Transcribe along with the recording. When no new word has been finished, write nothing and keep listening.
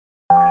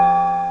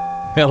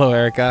Hello,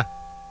 Erica.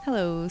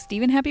 Hello,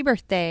 Stephen. Happy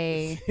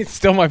birthday. It's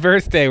still my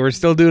birthday. We're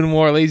still doing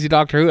more Lazy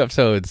Doctor Who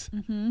episodes.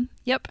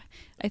 Yep.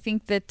 I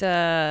think that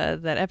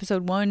that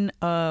episode 1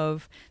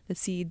 of The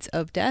Seeds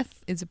of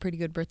Death is a pretty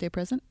good birthday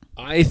present.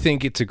 I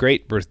think it's a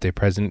great birthday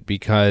present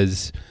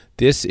because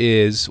this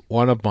is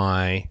one of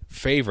my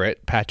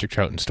favorite Patrick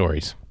Troughton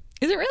stories.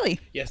 Is it really?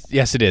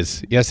 Yes, it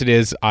is. Yes, it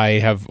is. I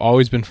have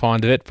always been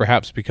fond of it,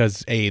 perhaps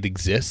because it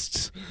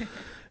exists,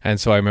 and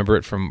so I remember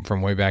it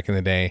from way back in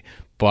the day.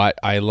 But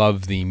I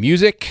love the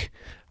music,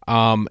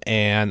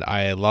 and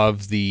I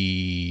love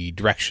the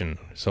direction.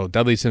 So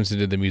Dudley Simpson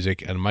did the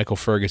music, and Michael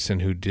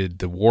Ferguson, who did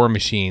the War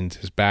Machines,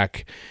 is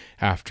back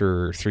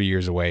after 3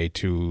 years away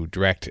to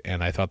direct,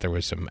 and I thought there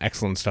was some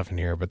excellent stuff in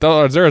here. But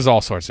there is all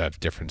sorts of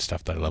different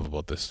stuff that I love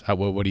about this.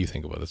 What do you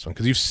think about this one?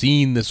 Because you've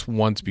seen this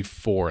once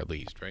before, at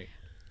least, right?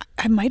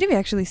 I might have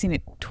actually seen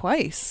it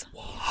twice.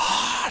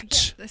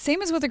 What? Yeah,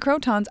 same as with the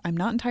Crotons. I'm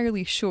not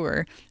entirely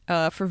sure.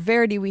 For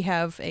Verity, we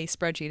have a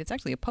spreadsheet. It's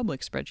actually a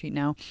public spreadsheet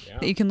now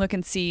that you can look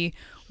and see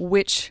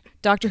which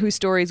Doctor Who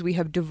stories we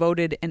have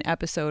devoted an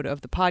episode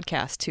of the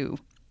podcast to.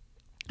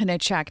 And I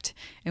checked,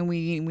 and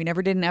we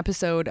never did an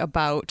episode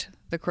about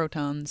the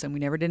Crotons, and we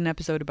never did an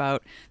episode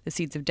about the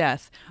Seeds of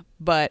Death.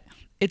 But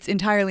it's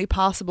entirely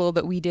possible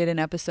that we did an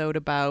episode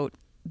about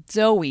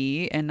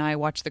Zoe, and I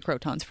watched the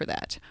Crotons for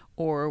that.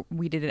 Or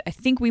we did it. I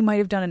think we might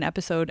have done an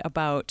episode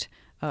about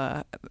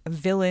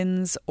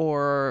villains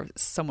or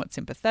somewhat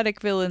sympathetic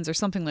villains or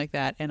something like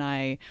that, and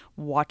I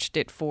watched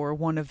it for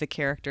one of the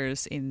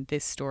characters in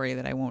this story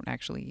that I won't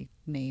actually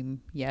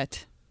name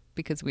yet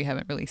because we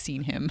haven't really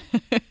seen him.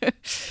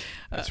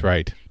 That's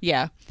right.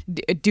 Yeah,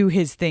 do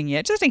his thing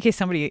yet, just in case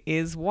somebody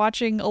is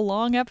watching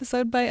along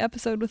episode by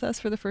episode with us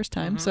for the first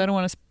time. So I don't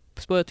want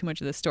to spoil too much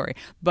of this story,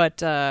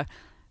 but I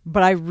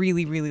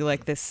really, really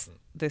like this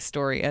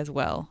story as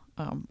well.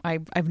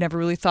 I've never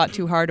really thought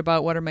too hard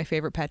about what are my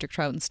favorite Patrick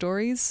Troughton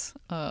stories,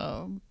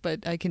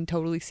 but I can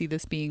totally see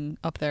this being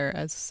up there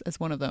as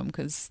one of them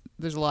because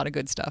there's a lot of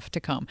good stuff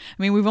to come.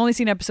 I mean, we've only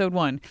seen episode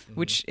 1,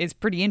 which is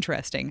pretty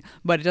interesting,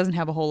 but it doesn't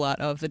have a whole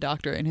lot of the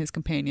Doctor and his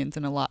companions,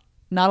 and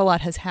not a lot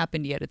has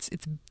happened yet. It's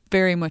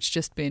very much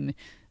just been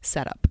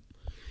set up.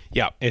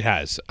 Yeah, it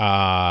has.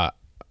 I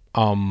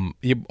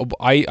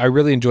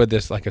really enjoyed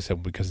this, like I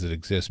said, because it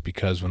exists.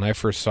 Because when I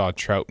first saw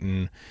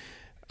Troughton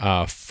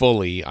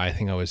fully, I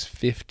think I was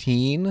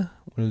 15 when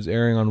it was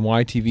airing on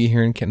YTV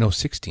here in Canada. No,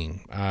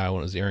 16 when it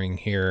was airing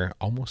here.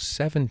 Almost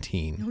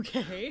 17.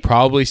 Okay.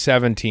 Probably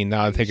 17.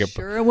 Now I think it.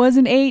 Sure, it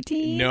wasn't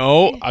 18.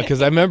 No, because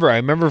I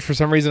remember for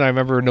some reason. I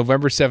remember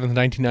November 7th,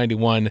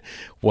 1991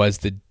 was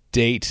the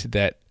date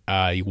that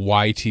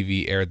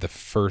YTV aired the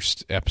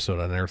first episode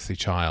on Earthly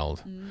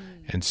Child.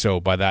 And so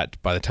by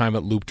the time it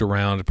looped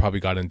around, it probably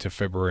got into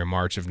February or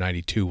March of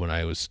 92 when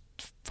I was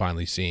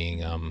finally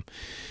seeing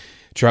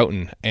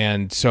Troughton.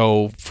 And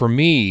so for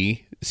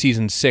me,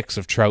 season 6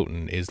 of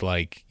Troughton is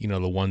like, the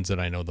ones that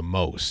I know the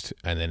most.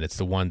 And then it's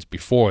the ones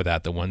before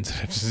that, the ones that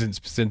have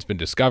since been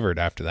discovered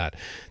after that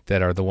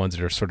are the ones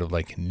that are sort of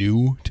like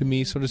new to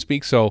me, so to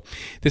speak. So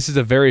this is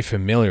a very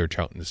familiar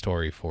Troughton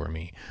story for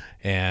me.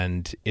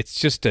 And it's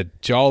just a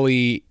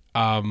jolly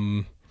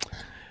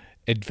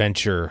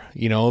adventure.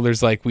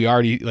 There's like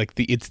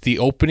it's the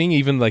opening,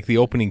 even like the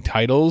opening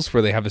titles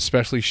where they have a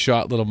specially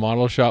shot little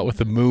model shot with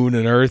the moon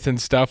and earth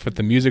and stuff with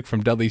the music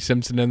from Dudley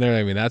Simpson in there.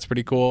 I mean, that's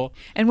pretty cool.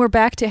 And we're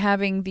back to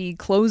having the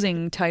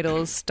closing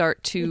titles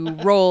start to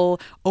roll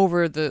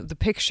over the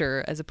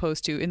picture as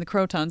opposed to in the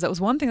Crotons. That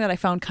was one thing that I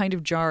found kind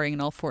of jarring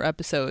in all 4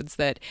 episodes,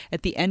 that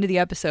at the end of the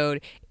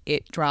episode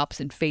it drops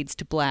and fades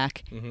to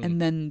black, and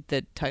then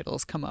the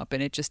titles come up,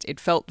 and it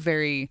felt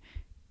very,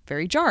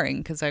 very jarring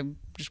because I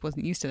just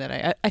wasn't used to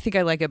that. I think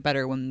I like it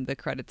better when the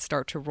credits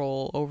start to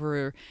roll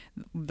over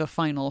the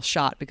final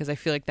shot because I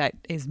feel like that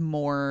is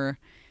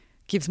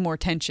gives more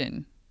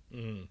tension.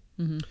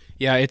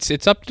 Yeah,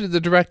 it's up to the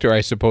director,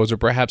 I suppose, or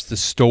perhaps the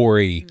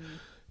story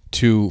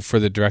for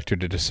the director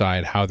to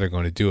decide how they're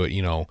going to do it.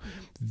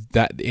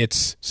 That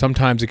it's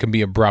sometimes it can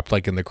be abrupt,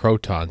 like in the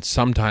Crotons.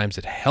 Sometimes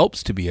it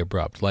helps to be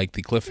abrupt, like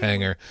the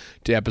cliffhanger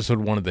to episode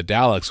 1 of the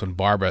Daleks when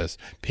Barbara's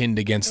pinned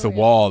against the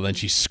wall, and then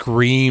she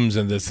screams,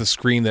 and there's the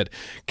scream that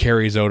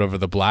carries out over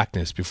the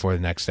blackness before the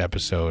next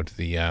episode,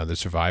 the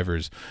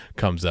survivors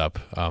comes up.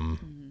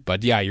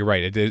 But yeah, you're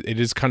right. It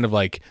is kind of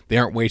like they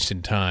aren't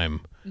wasting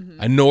time.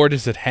 And nor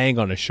does it hang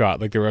on a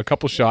shot. Like there were a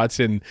couple shots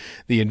in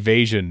the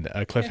Invasion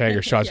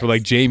cliffhanger shots yes. where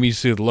like Jamie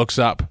Sooth looks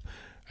up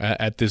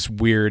at this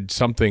weird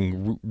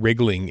something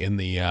wriggling in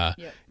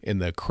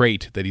the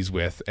crate that he's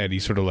with, and he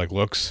sort of like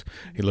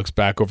he looks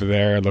back over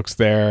there, looks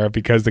there,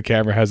 because the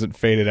camera hasn't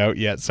faded out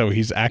yet, so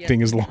he's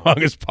acting as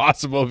long as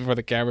possible before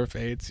the camera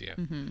fades.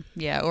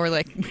 Yeah, or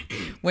like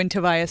when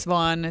Tobias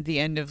Vaughn at the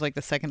end of like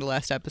the second to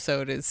last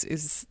episode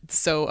is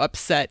so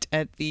upset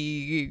at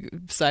the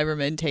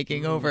Cybermen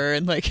taking over,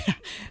 and like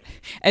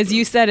as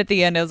you said at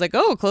the end, I was like,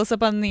 oh, close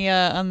up on the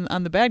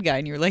on the bad guy,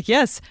 and you were like,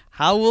 yes,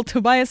 how will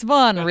Tobias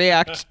Vaughn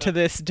react to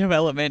this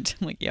development?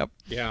 I'm like, yep.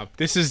 Yeah,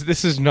 this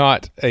is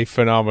not a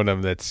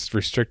phenomenon that's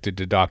restricted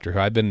to Doctor Who.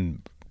 I've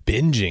been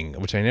binging,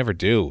 which I never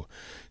do,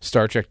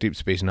 Star Trek Deep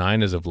Space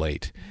Nine as of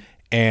late.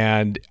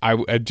 And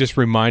I'm just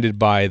reminded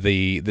by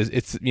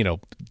it's,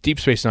 Deep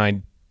Space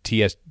Nine,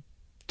 TNG,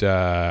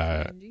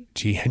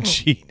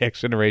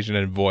 Next Generation,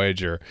 and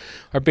Voyager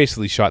are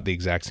basically shot the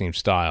exact same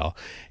style.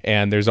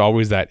 And there's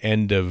always that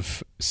end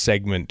of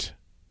segment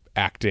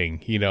acting,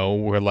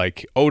 where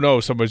like, oh no,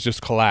 someone's just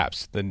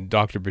collapsed. Then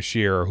Dr.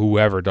 Bashir or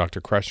whoever,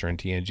 Dr. Crusher in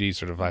TNG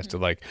sort of has to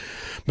like,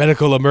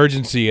 medical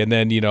emergency. And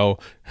then,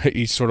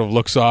 he sort of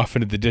looks off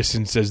into the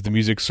distance as the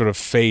music sort of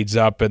fades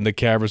up and the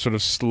camera sort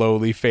of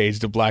slowly fades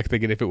to black,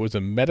 thinking if it was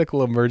a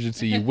medical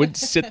emergency, you wouldn't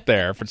sit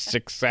there for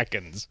 6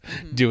 seconds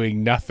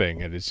doing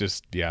nothing. And it's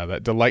just,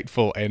 that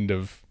delightful end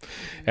of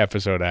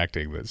episode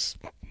acting that's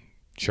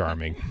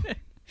charming.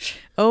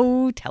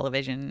 Oh,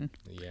 television.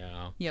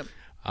 Yeah. Yep.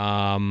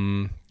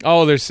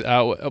 There's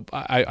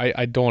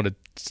I don't want to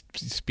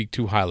speak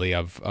too highly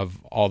of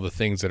all the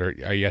things that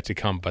are yet to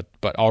come, but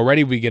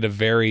already we get a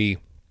very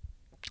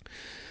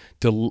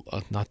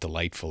not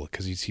delightful,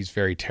 because he's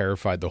very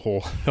terrified the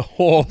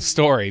whole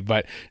story,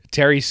 but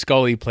Terry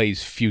Scully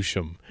plays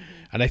Fusham,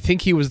 and I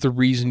think he was the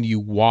reason you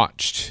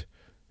watched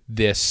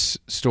this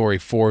story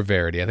for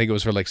Verity. I think it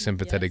was for like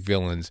Sympathetic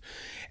Villains,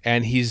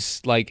 and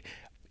he's like,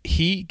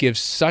 he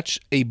gives such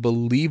a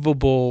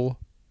believable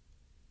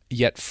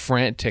yet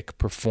frantic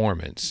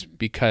performance,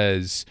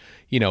 because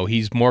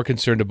he's more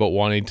concerned about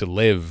wanting to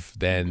live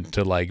than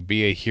to like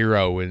be a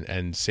hero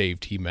and save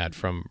T-Mat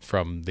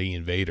from the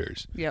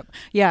invaders. Yep.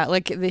 Yeah,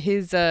 like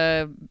his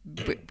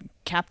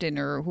captain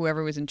or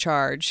whoever was in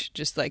charge,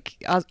 just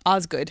like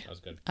Osgood.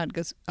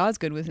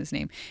 Osgood was his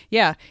name.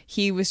 Yeah,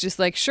 he was just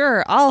like,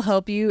 sure, I'll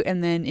help you,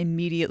 and then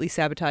immediately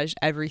sabotaged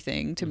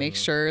everything to make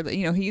sure that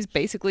he's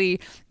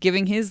basically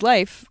giving his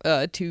life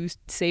to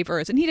save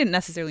Earth. And he didn't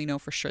necessarily know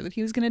for sure that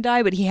he was going to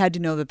die, but he had to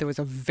know that there was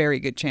a very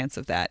good chance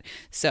of that.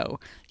 So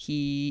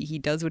he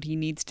does what he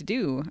needs to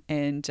do,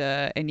 and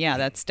yeah,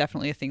 that's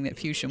definitely a thing that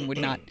Fusham would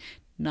not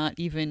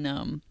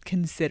even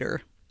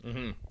consider.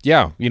 Mm-hmm.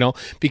 Yeah,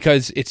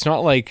 because it's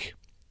not like,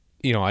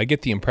 I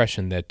get the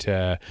impression that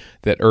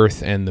that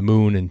Earth and the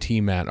Moon and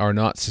T-Mat are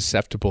not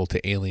susceptible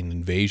to alien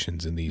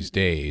invasions in these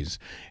days,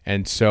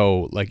 and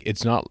so like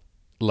it's not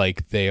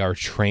like they are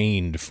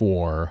trained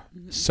for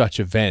such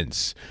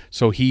events.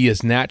 So he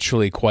is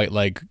naturally quite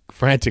like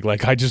frantic,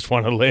 like, I just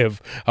want to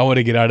live. I want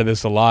to get out of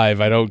this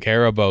alive. I don't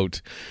care about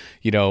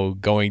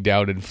going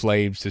down in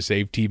flames to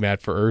save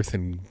T-Mat for Earth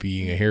and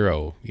being a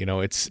hero.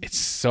 It's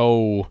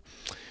so.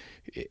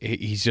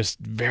 He's just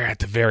at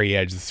the very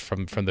edge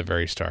from the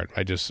very start.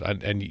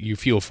 And you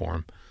feel for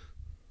him.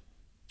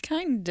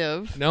 Kind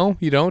of. No,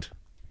 you don't?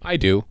 I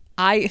do.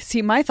 I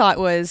see. My thought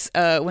was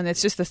when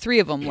it's just the three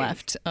of them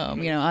left.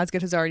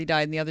 Osgood has already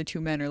died, and the other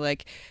two men are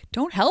like,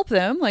 "Don't help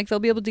them. Like they'll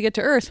be able to get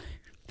to Earth."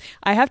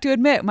 I have to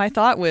admit, my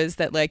thought was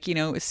that, like,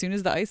 as soon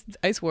as the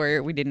ice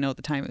warrior, we didn't know at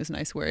the time it was an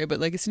ice warrior, but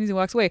like as soon as he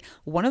walks away,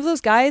 one of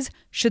those guys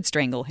should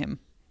strangle him.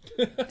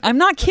 I'm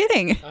not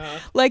kidding.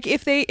 Like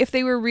if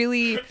they were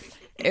really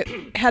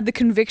had the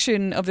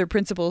conviction of their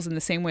principles in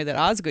the same way that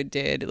Osgood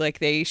did, like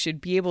they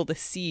should be able to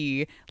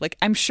see, like,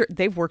 I'm sure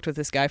they've worked with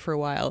this guy for a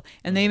while,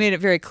 and they made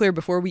it very clear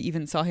before we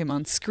even saw him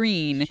on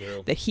screen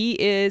that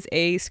he is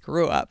a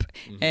screw up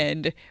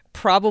and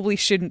probably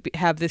shouldn't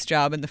have this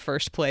job in the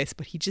first place,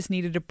 but he just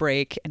needed a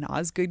break, and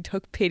Osgood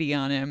took pity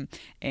on him,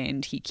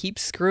 and he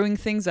keeps screwing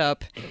things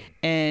up,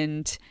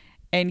 and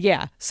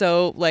yeah,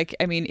 so like,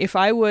 I mean, if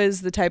I was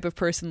the type of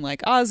person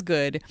like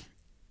Osgood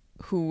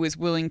who was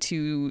willing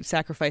to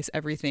sacrifice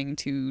everything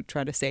to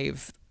try to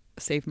save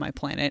my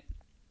planet,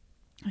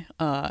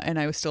 and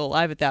I was still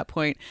alive at that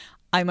point,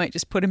 I might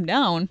just put him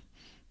down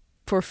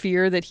for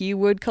fear that he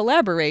would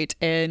collaborate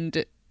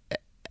and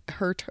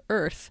hurt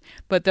Earth.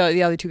 But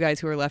the other two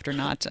guys who are left are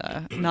not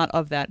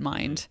of that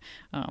mind.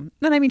 And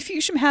I mean,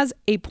 Fusham has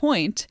a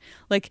point.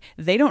 Like,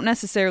 they don't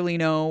necessarily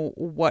know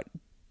what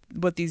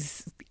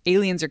these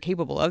aliens are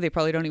capable of. They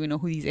probably don't even know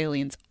who these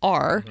aliens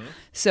are.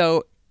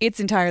 So it's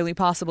entirely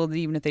possible that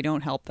even if they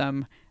don't help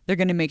them, they're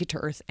going to make it to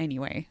Earth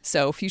anyway.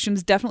 So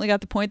Fusham's definitely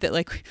got the point that,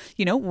 like,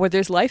 where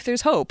there's life,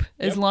 there's hope.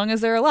 As long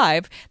as they're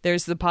alive,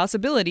 there's the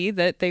possibility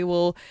that they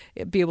will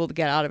be able to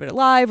get out of it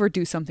alive or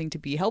do something to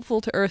be helpful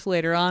to Earth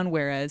later on.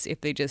 Whereas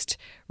if they just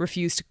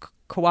refuse to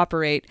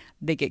cooperate,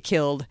 they get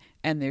killed,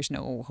 and there's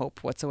no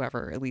hope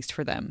whatsoever, at least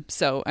for them.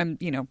 So I'm,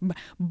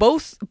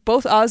 both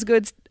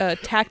Osgood's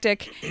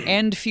tactic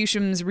and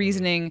Fusham's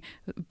reasoning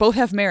both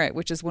have merit,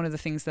 which is one of the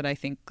things that I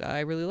think I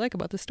really like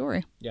about the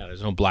story. Yeah,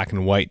 there's no black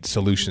and white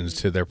solutions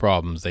to their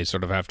problems. They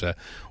sort of have to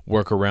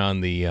work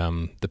around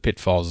the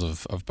pitfalls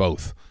of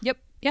both. Yep.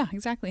 Yeah,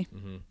 exactly.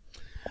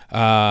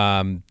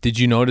 Did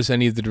you notice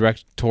any of the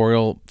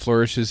directorial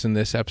flourishes in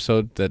this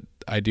episode that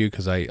I do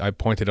because I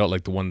pointed out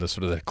like the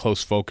sort of the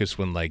close focus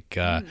when like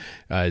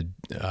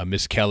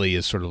Miss Kelly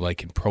is sort of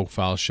like in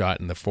profile shot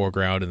in the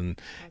foreground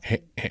and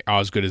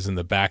Osgood is in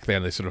the back there,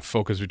 and they sort of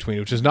focus between,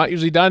 which is not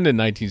usually done in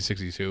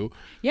 1962.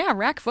 Yeah,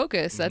 rack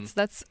focus.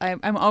 That's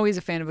I'm always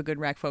a fan of a good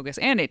rack focus,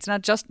 and it's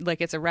not just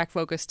like it's a rack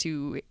focus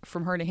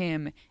from her to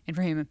him and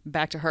from him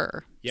back to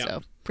her. Yeah.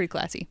 So pretty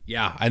classy.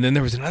 Yeah, and then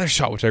there was another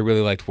shot which I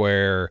really liked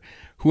where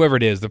whoever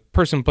it is, the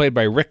person played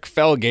by Rick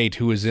Felgate,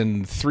 who was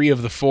in 3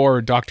 of the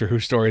 4 Doctor Who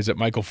stories that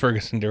Michael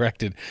Ferguson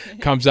directed,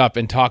 comes up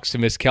and talks to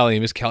Miss Kelly.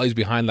 Miss Kelly's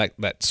behind like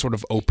that sort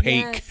of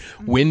opaque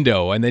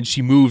window, and then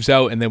she moves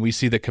out, and then we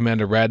see that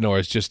Commander Radnor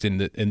is just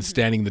in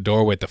standing in the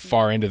doorway at the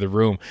far end of the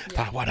room.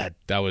 I thought,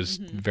 that was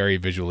very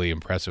visually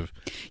impressive.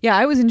 Yeah,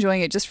 I was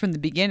enjoying it just from the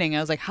beginning. I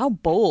was like, how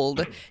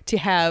bold to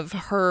have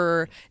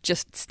her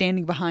just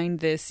standing behind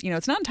this.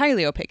 It's not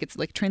entirely opaque; it's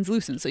like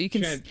translucent, so you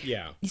can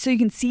so you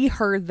can see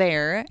her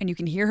there, and you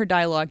can hear her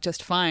dialogue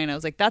just fine. I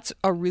was like, that's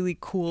a really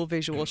cool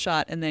visual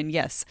shot. And then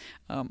yes,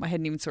 I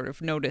hadn't even sort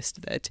of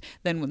noticed that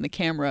then when the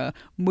camera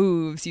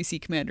moves, you see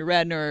Commander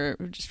Radnor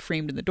just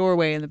framed in the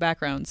doorway in the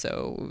background.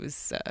 So it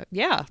was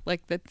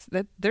like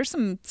that there's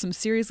some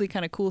seriously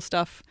kind of cool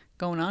stuff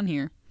going on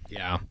here.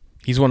 Yeah,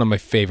 he's one of my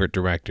favorite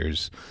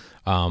directors,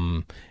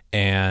 and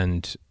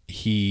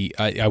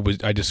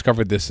I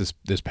discovered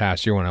this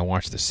past year when I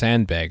watched The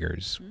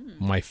Sandbaggers,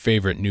 my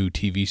favorite new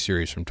TV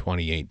series from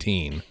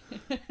 2018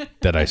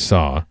 that I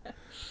saw.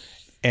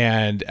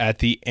 And at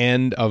the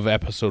end of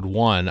episode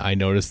 1, I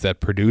noticed that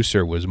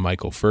producer was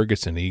Michael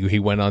Ferguson. He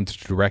went on to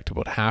direct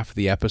about half of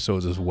the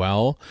episodes as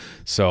well.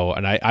 So,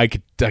 and I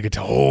could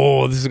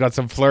tell, this has got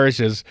some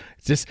flourishes.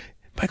 It's just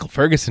Michael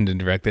Ferguson didn't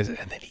direct this, and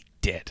then he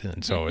did.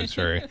 And so I was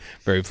very,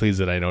 very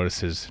pleased that I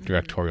noticed his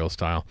directorial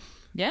style.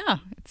 Yeah,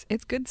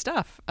 it's good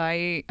stuff.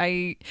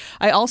 I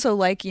also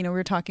like, we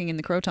were talking in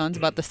the Crotons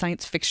about the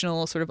science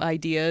fictional sort of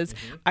ideas.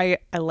 I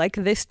like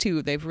this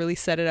too. They've really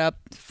set it up.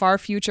 Far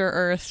future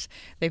Earth.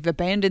 They've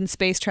abandoned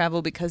space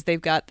travel because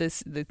they've got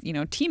this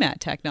TMAT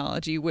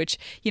technology, which,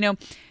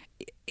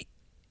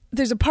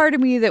 there's a part of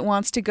me that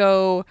wants to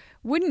go,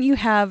 wouldn't you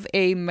have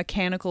a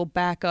mechanical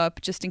backup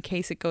just in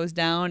case it goes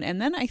down?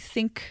 And then I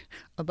think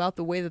about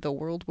the way that the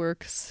world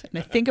works, and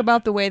I think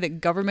about the way that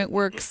government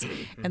works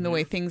and the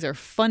way things are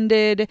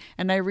funded,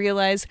 and I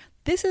realize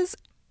this is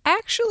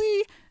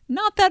actually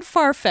not that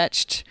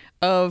far-fetched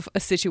of a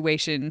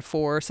situation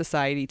for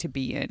society to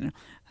be in.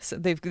 So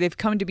they've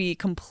come to be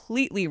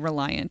completely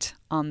reliant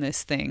on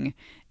this thing,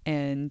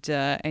 and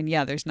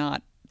yeah, there's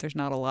not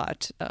a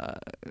lot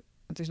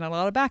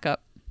of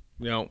backup.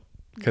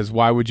 Because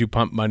why would you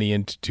pump money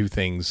into 2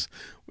 things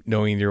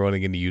knowing you're only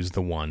going to use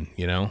the one,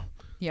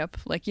 Yep.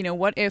 Like,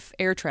 what if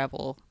air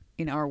travel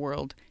in our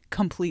world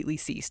completely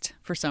ceased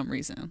for some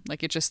reason?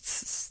 Like, it just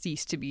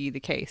ceased to be the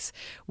case.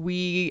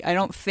 I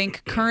don't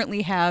think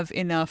currently have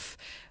enough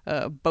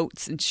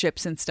boats and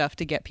ships and stuff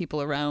to get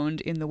people around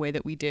in the way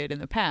that we did in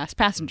the past.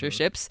 Passenger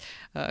ships,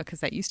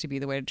 because that used to be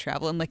the way to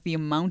travel. And like the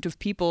amount of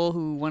people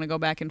who want to go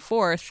back and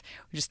forth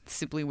just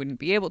simply wouldn't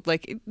be able.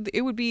 Like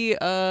it would be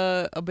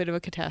a bit of a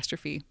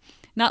catastrophe.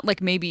 Not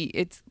like maybe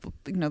it's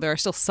there are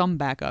still some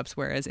backups,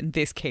 whereas in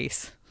this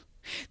case,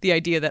 the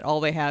idea that all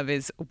they have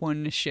is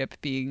one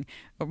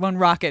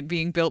rocket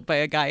being built by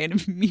a guy in a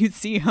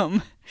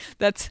museum,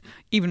 that's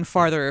even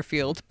farther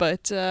afield.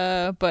 But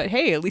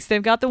hey, at least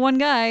they've got the one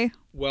guy.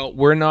 Well,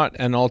 we're not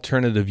an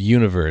alternative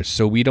universe,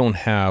 so we don't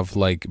have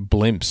like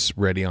blimps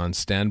ready on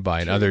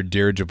standby and other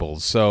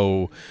dirigibles.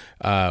 So,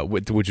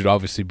 which would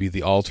obviously be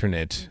the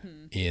alternate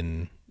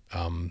in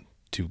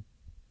to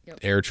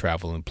air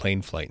travel and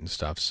plane flight and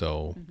stuff.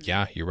 So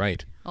yeah, you're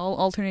right. All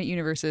alternate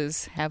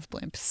universes have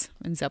blimps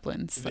and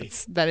zeppelins.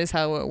 That is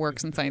how it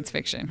works in science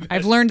fiction.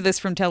 I've learned this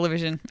from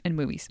television and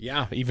movies.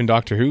 Yeah, even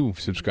Doctor Who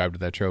subscribed to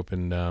that trope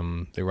in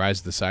The Rise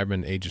of the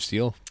Cybermen, Age of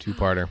Steel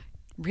 2-parter.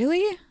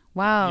 Really?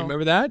 Wow. You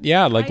remember that?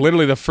 Yeah,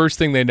 literally the first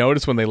thing they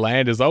notice when they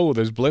land is,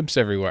 there's blimps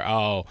everywhere.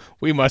 Oh,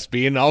 we must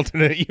be in an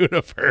alternate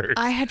universe.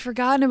 I had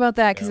forgotten about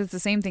that because it's the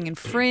same thing in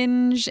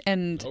Fringe.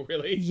 And oh,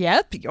 really?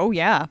 Yep. Oh,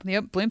 yeah.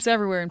 Yep. Blimps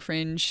everywhere in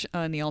Fringe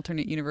in the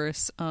alternate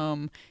universe.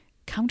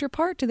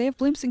 Counterpart? Do they have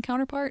blimps in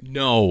Counterpart?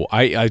 No,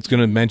 I was going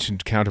to mention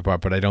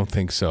Counterpart, but I don't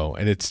think so.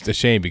 And it's a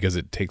shame because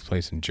it takes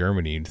place in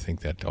Germany. You'd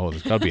think that,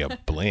 there's got to be a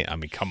blimp. I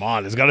mean, come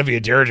on, there's got to be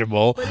a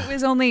dirigible. But it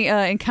was only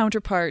in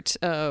Counterpart,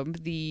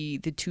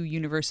 the 2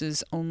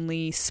 universes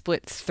only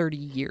split 30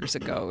 years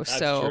ago. That's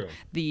so true.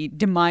 The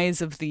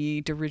demise of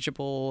the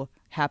dirigible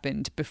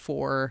happened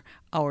before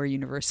our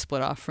universe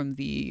split off from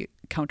the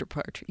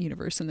Counterpart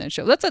universe in that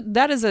show.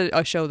 That is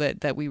a show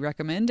that we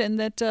recommend, and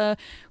that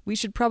we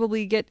should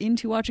probably get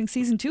into watching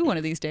season 2 one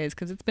of these days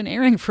because it's been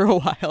airing for a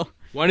while.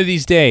 One of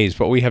these days,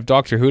 but we have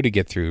Doctor Who to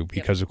get through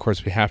because, of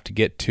course, we have to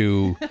get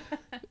to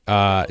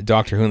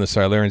Doctor Who and the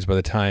Silurians by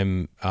the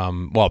time,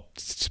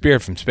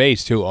 Spirit from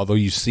Space too. Although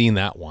you've seen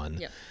that one,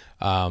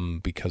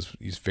 because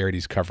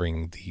Verity's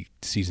covering the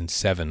season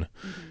 7.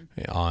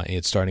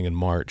 It's starting in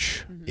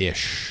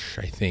March-ish,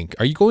 I think.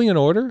 Are you going in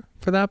order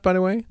for that, by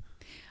the way?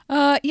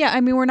 Yeah,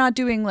 I mean, we're not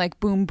doing like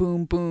boom,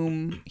 boom,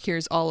 boom.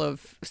 Here's all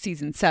of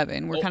season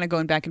 7. We're kind of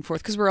going back and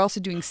forth because we're also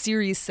doing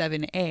series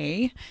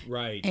 7A,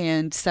 Right.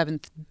 and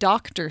 7th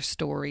Doctor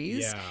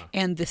stories, Yeah.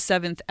 and the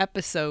 7th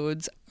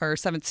episodes or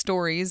 7th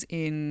stories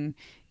in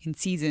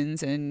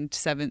seasons, and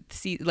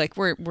 7th like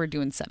we're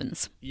doing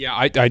 7s.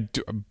 Yeah,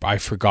 I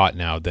forgot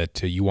now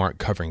that you aren't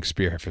covering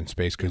Spearhead from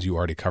Space because you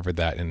already covered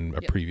that in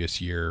a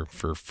previous year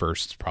for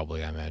first,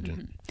 probably, I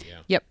imagine. Yeah.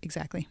 Yep,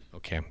 exactly.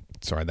 Okay,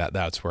 sorry,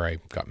 that's where I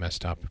got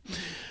messed up.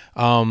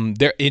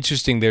 They're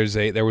interesting.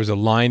 There was a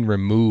line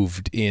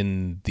removed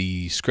in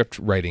the script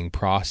writing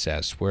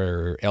process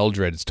where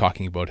Eldred is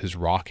talking about his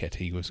rocket.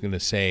 He was going to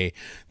say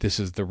this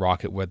is the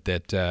rocket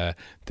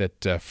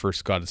that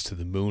first got us to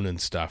the moon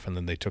and stuff, and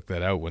then they took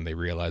that out when they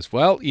realized,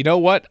 well, you know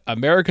what,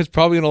 America's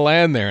probably going to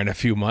land there in a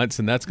few months,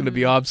 and that's going to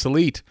be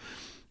obsolete.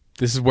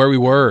 This is where we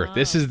were.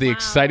 This is the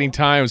exciting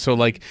time. So,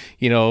 like,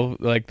 you know,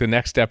 like the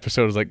next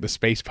episode is like the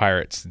space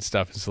pirates and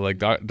stuff. And so, like,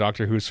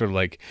 Doctor Who's sort of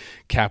like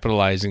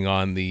capitalizing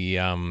on the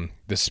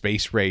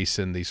space race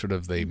and the sort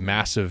of the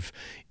massive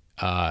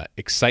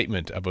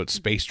excitement about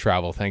space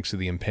travel thanks to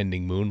the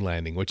impending moon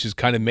landing, which is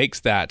kind of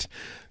makes that,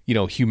 you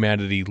know,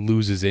 humanity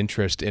loses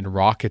interest in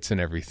rockets and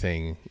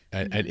everything.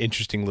 An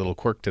interesting little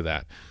quirk to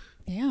that.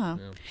 Yeah.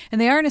 And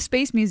they are in a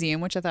space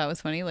museum, which I thought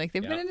was funny. Like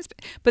they've been in a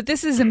but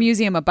this is a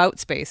museum about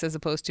space as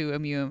opposed to a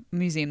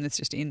museum that's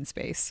just in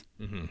space.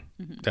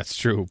 That's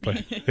true,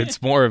 but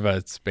it's more of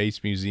a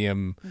space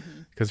museum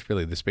because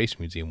really the space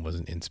museum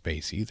wasn't in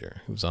space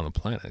either. It was on a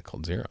planet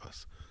called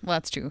Zeros. Well,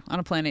 that's true. On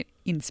a planet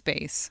in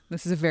space.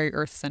 This is a very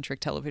Earth-centric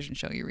television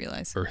show, you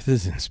realize. Earth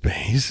is in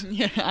space.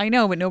 Yeah, I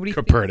know, but nobody...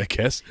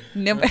 Copernicus.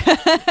 Nobody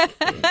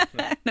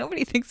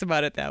thinks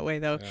about it that way,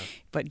 though. Yeah.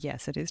 But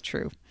yes, it is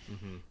true.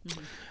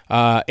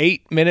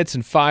 8 minutes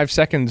and 5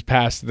 seconds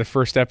past the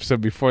first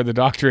episode before the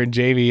Doctor and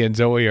Jamie and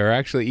Zoe are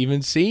actually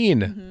even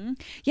seen.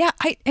 Yeah,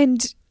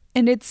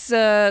 and it's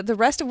the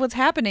rest of what's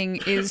happening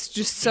is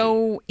just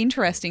so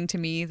interesting to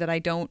me that I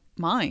don't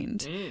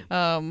mind. You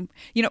know,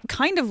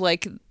 kind of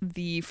like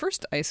the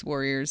first Ice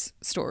Warriors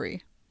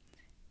story,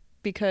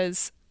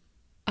 because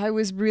I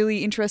was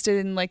really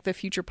interested in like the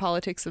future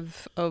politics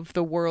of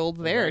the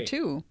world there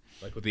too.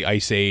 Like with the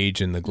Ice Age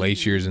and the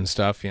glaciers and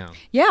stuff, yeah.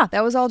 Yeah,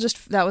 that was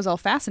all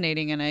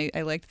fascinating, and I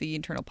liked the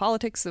internal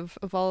politics of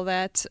all of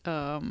that.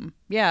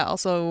 Yeah,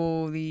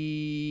 also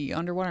the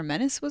Underwater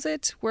Menace, was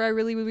it? Where I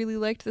really, really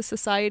liked the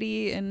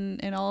society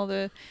and all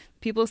the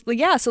people.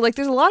 Yeah, so like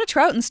there's a lot of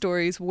Troughton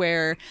stories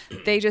where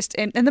they just,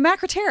 and the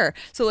Macra Terror.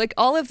 So like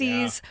all of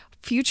these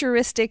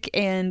futuristic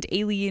and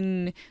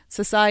alien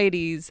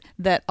societies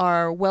that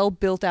are well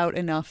built out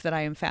enough that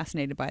I am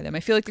fascinated by them. I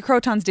feel like the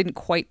Crotons didn't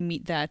quite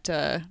meet that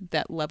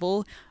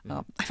level.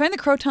 I find the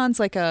Crotons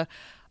like a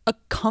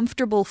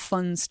comfortable,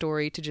 fun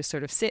story to just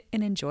sort of sit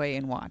and enjoy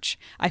and watch.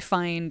 I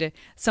find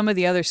some of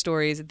the other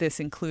stories, this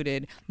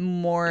included,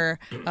 more,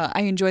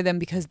 I enjoy them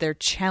because they're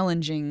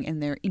challenging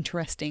and they're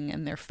interesting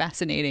and they're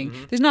fascinating.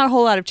 There's not a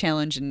whole lot of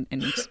challenge and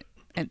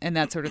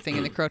that sort of thing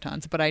in the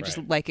Crotons, but I just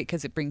like it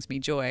because it brings me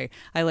joy.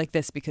 I like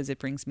this because it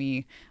brings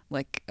me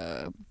like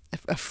a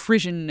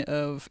frisson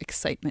of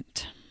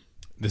excitement.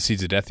 The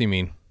Seeds of Death, you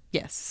mean?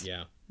 Yes.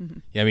 Yeah.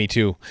 Yeah, me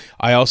too.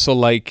 I also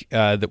like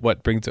that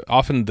what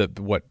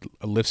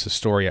lifts a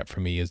story up for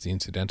me is the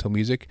incidental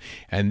music,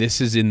 and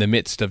this is in the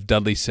midst of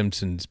Dudley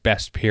Simpson's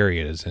best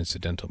period as an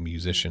incidental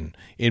musician,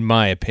 in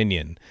my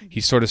opinion.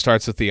 He sort of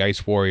starts with the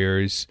Ice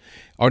Warriors,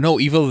 or no,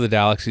 Evil of the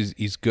Daleks.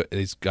 He's good.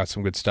 He's got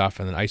some good stuff,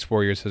 and then Ice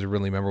Warriors has a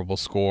really memorable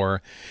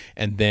score,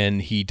 and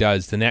then he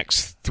does the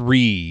next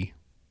 3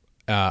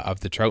 of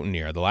the Troughton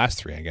era, the last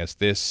 3, I guess.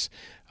 This,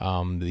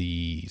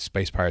 the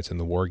Space Pirates and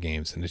the War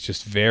Games, and it's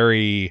just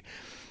very.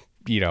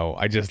 You know,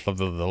 I just love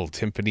the little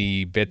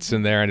timpani bits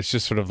in there, and it's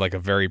just sort of like a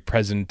very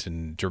present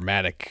and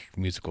dramatic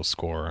musical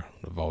score.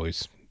 I've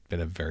always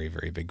been a very,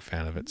 very big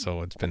fan of it,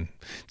 so it's been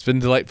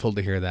delightful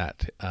to hear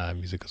that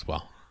music as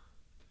well.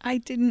 I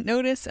didn't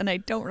notice, and I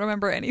don't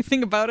remember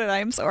anything about it. I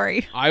am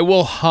sorry. I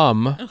will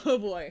hum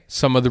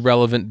some of the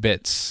relevant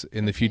bits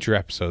in the future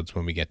episodes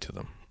when we get to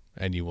them,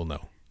 and you will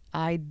know.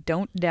 I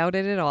don't doubt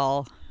it at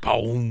all.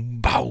 Boom,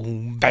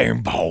 boom,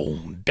 bam,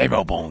 boom,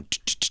 bam, boom.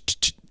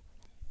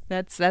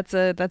 That's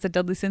a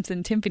Dudley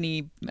Simpson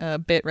timpani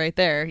bit right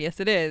there. Yes,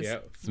 it is. Yeah,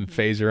 some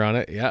phaser on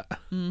it. Yeah.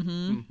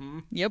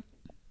 Yep.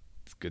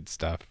 It's good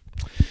stuff.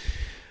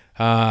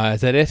 Is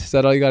that it? Is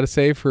that all you got to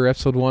say for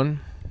episode 1?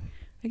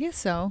 I guess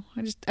so.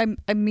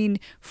 I mean,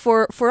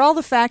 for all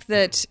the fact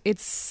that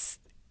it's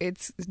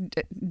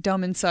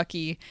dumb and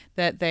sucky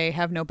that they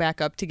have no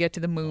backup to get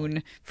to the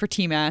moon for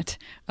TMAT.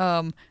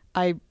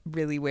 I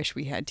really wish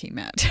we had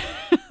TMAT.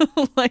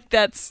 Like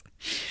that is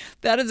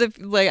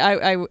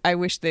I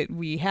wish that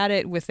we had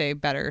it with a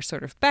better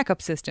sort of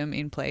backup system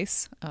in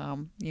place.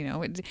 You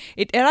know,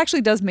 it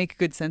actually does make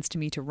good sense to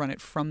me to run it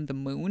from the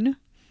moon.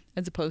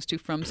 as opposed to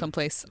from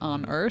someplace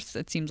on Earth.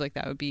 It seems like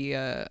that would be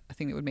a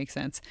thing that would make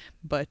sense.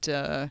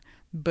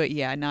 But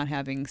yeah, not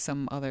having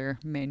some other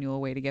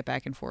manual way to get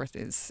back and forth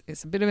is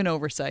a bit of an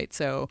oversight.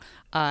 So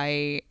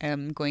I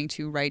am going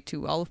to write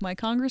to all of my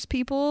Congress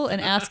people and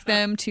ask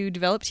them to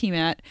develop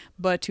TMAT,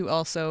 but to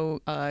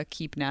also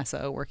keep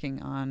NASA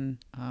working on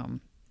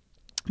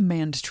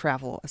manned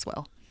travel as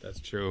well. That's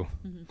true.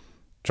 Mm-hmm.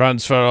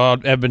 Transfer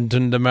out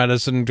Edmonton to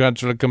Madison,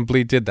 transfer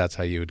completed. That's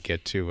how you would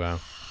get to...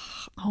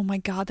 Oh my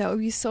God, that would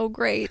be so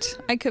great.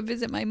 I could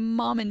visit my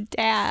mom and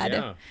dad.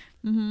 Yeah.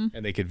 Mm-hmm.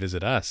 And they could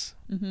visit us.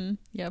 Mm-hmm.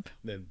 Yep.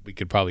 Then we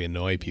could probably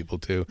annoy people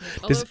too.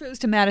 Although if it was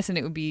to Madison,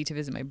 it would be to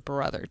visit my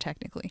brother,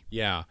 technically.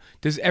 Yeah.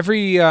 Does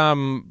every,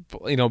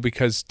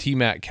 because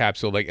TMAT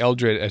capsule, like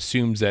Eldred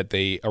assumes that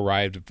they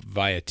arrived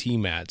via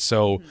TMAT.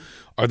 So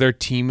are there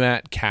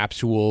TMAT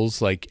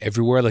capsules like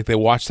everywhere? Like they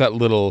watch that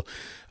little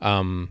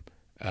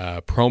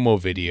promo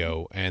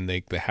video and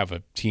they have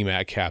a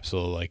TMAT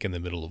capsule like in the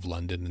middle of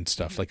London and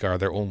stuff. Like, are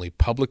there only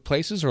public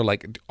places, or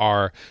like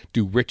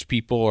do rich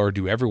people, or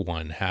does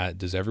everyone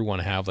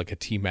have like a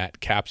TMAT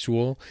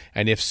capsule?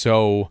 And if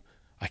so,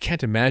 I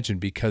can't imagine,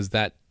 because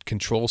that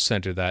control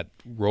center, that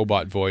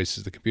robot voice,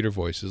 the computer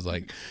voice, is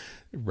like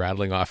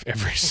rattling off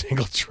every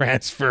single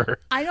transfer.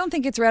 I don't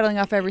think it's rattling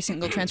off every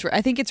single transfer.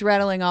 I think it's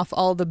rattling off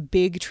all the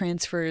big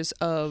transfers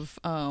of,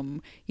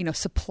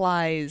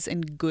 supplies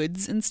and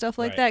goods and stuff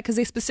like that. Because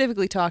they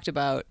specifically talked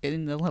about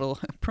in the little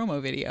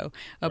promo video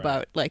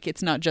about like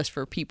it's not just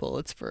for people,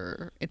 it's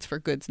for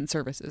goods and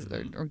services,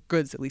 or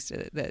goods at least.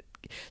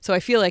 So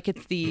I feel like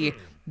it's the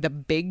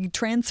big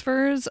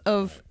transfers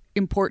of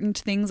important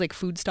things like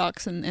food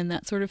stocks and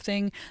that sort of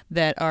thing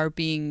that are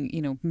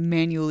being,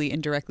 manually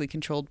and directly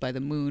controlled by the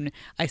moon.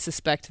 I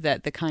suspect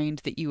that the kind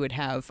that you would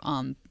have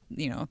on,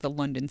 the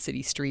London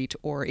city street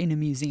or in a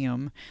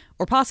museum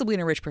or possibly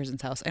in a rich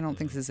person's house, I don't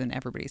think this is in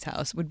everybody's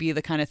house, would be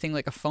the kind of thing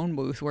like a phone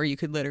booth where you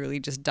could literally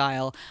just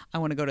dial, I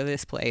want to go to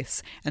this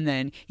place. And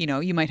then,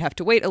 you might have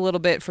to wait a little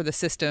bit for the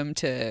system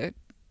to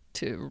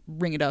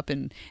ring it up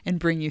and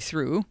bring you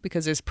through,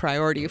 because there's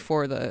priority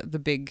for the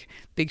big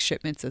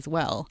shipments as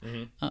well.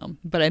 Mm-hmm.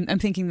 But I'm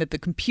thinking that the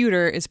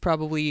computer is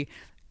probably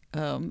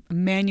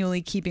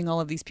manually keeping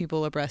all of these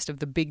people abreast of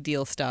the big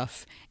deal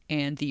stuff,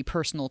 and the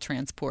personal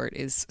transport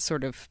is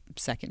sort of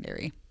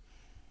secondary.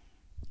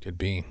 Could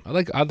be.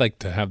 I'd like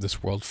to have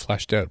this world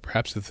fleshed out.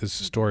 Perhaps if this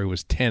story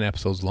was 10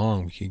 episodes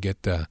long, we could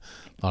get a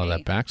lot of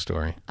that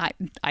backstory.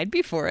 I'd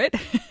be for it.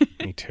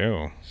 Me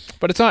too.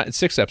 But it's not. It's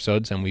 6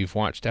 episodes, and we've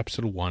watched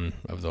episode 1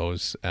 of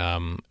those.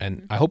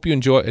 And I hope you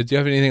enjoy. Do you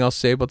have anything else to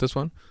say about this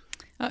one?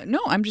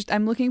 No,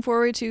 I'm looking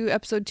forward to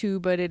episode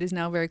 2, but it is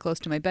now very close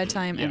to my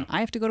bedtime, and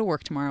I have to go to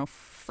work tomorrow.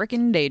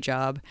 Frickin' day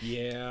job.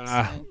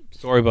 Yeah.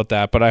 Sorry about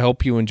that, but I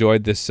hope you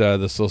enjoyed this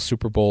little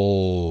Super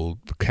Bowl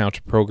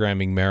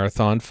counter-programming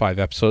marathon, 5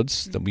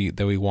 episodes that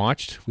we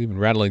watched. We've been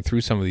rattling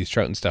through some of these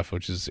Troughton stuff,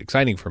 which is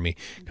exciting for me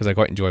because I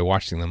quite enjoy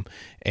watching them,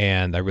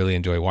 and I really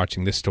enjoy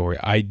watching this story.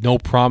 No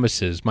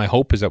promises. My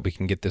hope is that we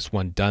can get this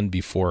one done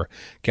before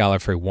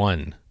Gallifrey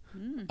 1.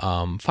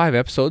 5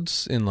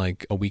 episodes in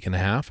like a week and a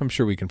half. I'm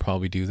sure we can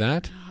probably do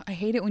that. I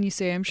hate it when you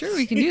say I'm sure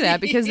we can do that,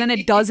 because then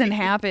it doesn't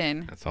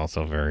happen. That's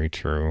also very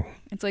true.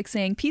 It's like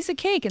saying piece of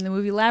cake in the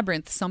movie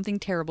Labyrinth. Something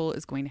terrible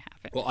is going to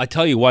happen. Well, I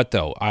tell you what,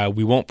 though,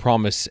 we won't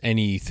promise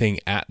anything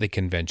at the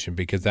convention,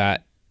 because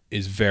that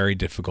is very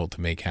difficult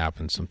to make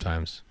happen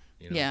sometimes.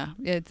 Yeah,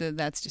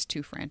 that's just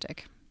too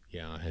frantic.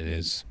 Yeah, it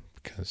is.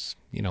 Because,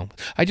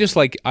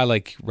 I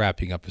like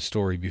wrapping up a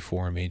story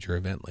before a major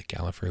event like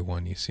Gallifrey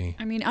 1, you see.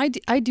 I mean,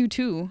 I do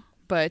too,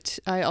 but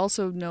I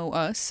also know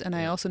us, and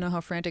I also know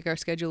how frantic our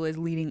schedule is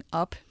leading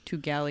up to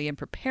Galley and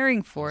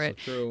preparing for it.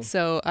 True.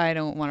 So I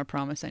don't want to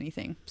promise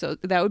anything. So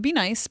that would be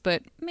nice,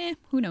 but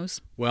who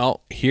knows?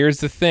 Well, here's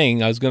the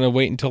thing. I was going to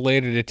wait until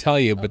later to tell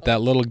you, but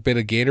that little bit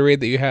of Gatorade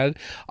that you had,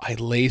 I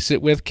lace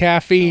it with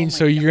caffeine,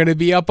 so you're going to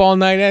be up all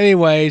night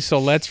anyway. So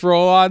let's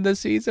roll on the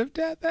Seeds of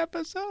Death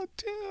episode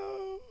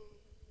 2.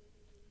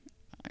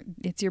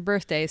 It's your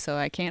birthday, so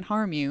I can't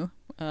harm you.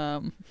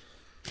 But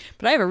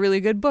I have a really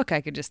good book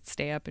I could just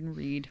stay up and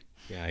read.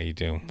 Yeah, you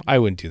do. I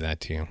wouldn't do that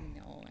to you.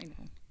 No, I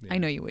know. Yeah. I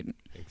know you wouldn't.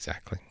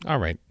 Exactly. All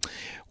right.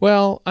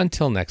 Well,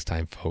 until next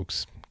time,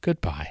 folks,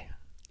 goodbye.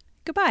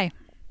 Goodbye.